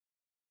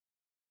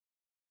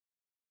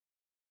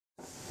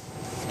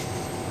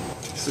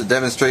This is a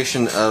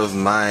demonstration of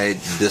my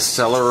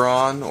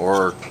Deceleron,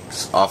 or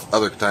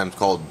other times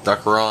called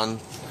Duckeron,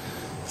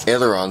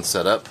 aileron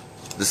setup.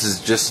 This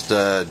is just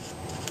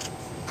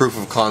proof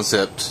of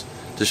concept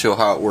to show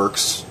how it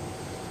works.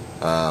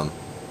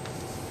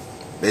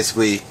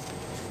 Basically,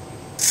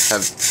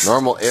 have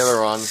normal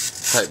aileron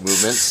type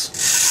movements,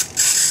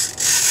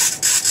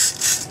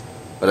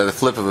 but at the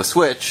flip of a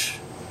switch,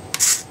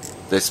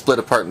 they split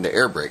apart into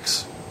air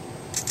brakes,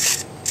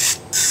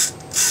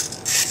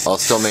 while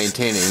still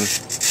maintaining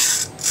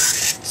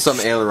some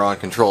aileron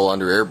control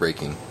under air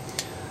braking.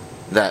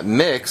 That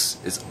mix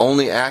is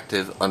only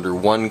active under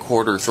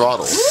 1/4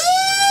 throttle.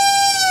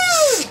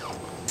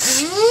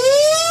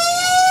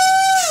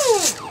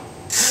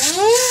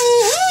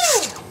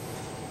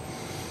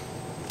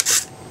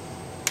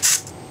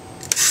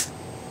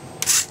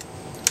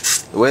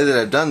 The way that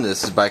I've done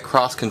this is by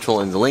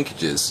cross-controlling the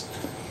linkages.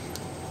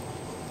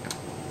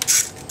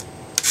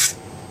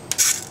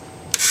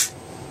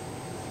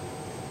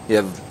 You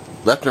have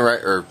left and right,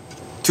 or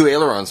two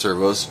aileron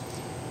servos.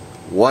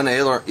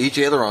 Each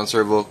aileron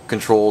servo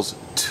controls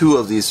two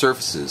of these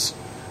surfaces.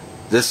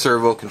 This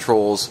servo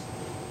controls,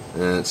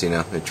 let's see now,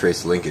 let me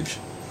trace the linkage.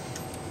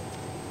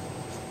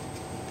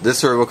 This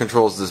servo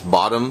controls this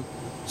bottom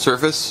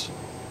surface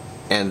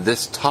and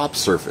this top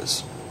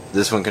surface.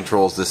 This one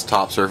controls this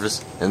top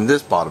surface and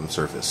this bottom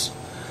surface.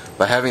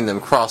 By having them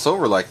cross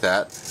over like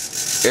that,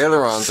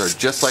 ailerons are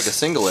just like a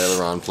single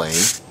aileron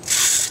plane,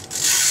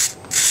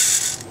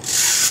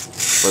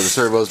 where the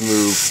servos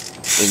move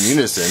in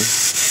unison,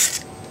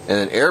 and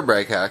an air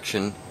brake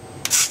action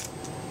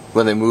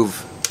when they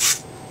move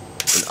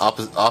in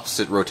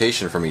opposite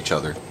rotation from each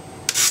other.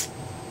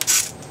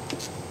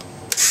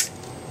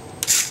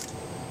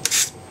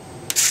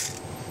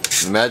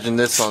 Imagine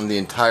this on the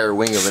entire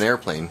wing of an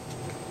airplane.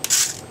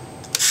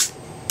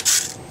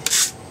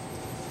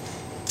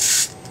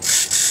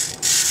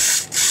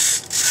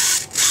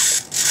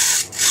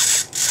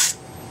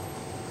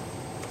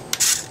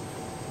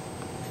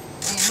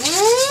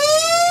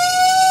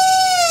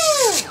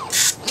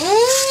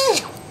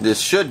 This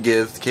should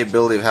give the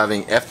capability of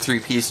having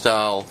F3P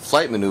style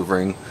flight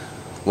maneuvering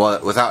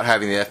without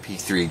having the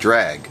FP3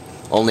 drag,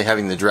 only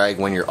having the drag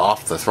when you're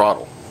off the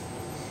throttle.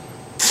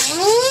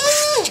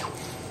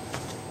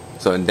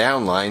 So in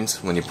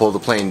downlines, when you pull the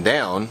plane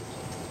down,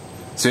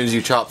 as soon as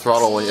you chop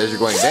throttle as you're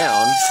going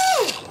down,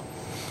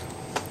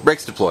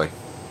 brakes deploy.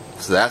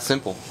 It's that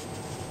simple.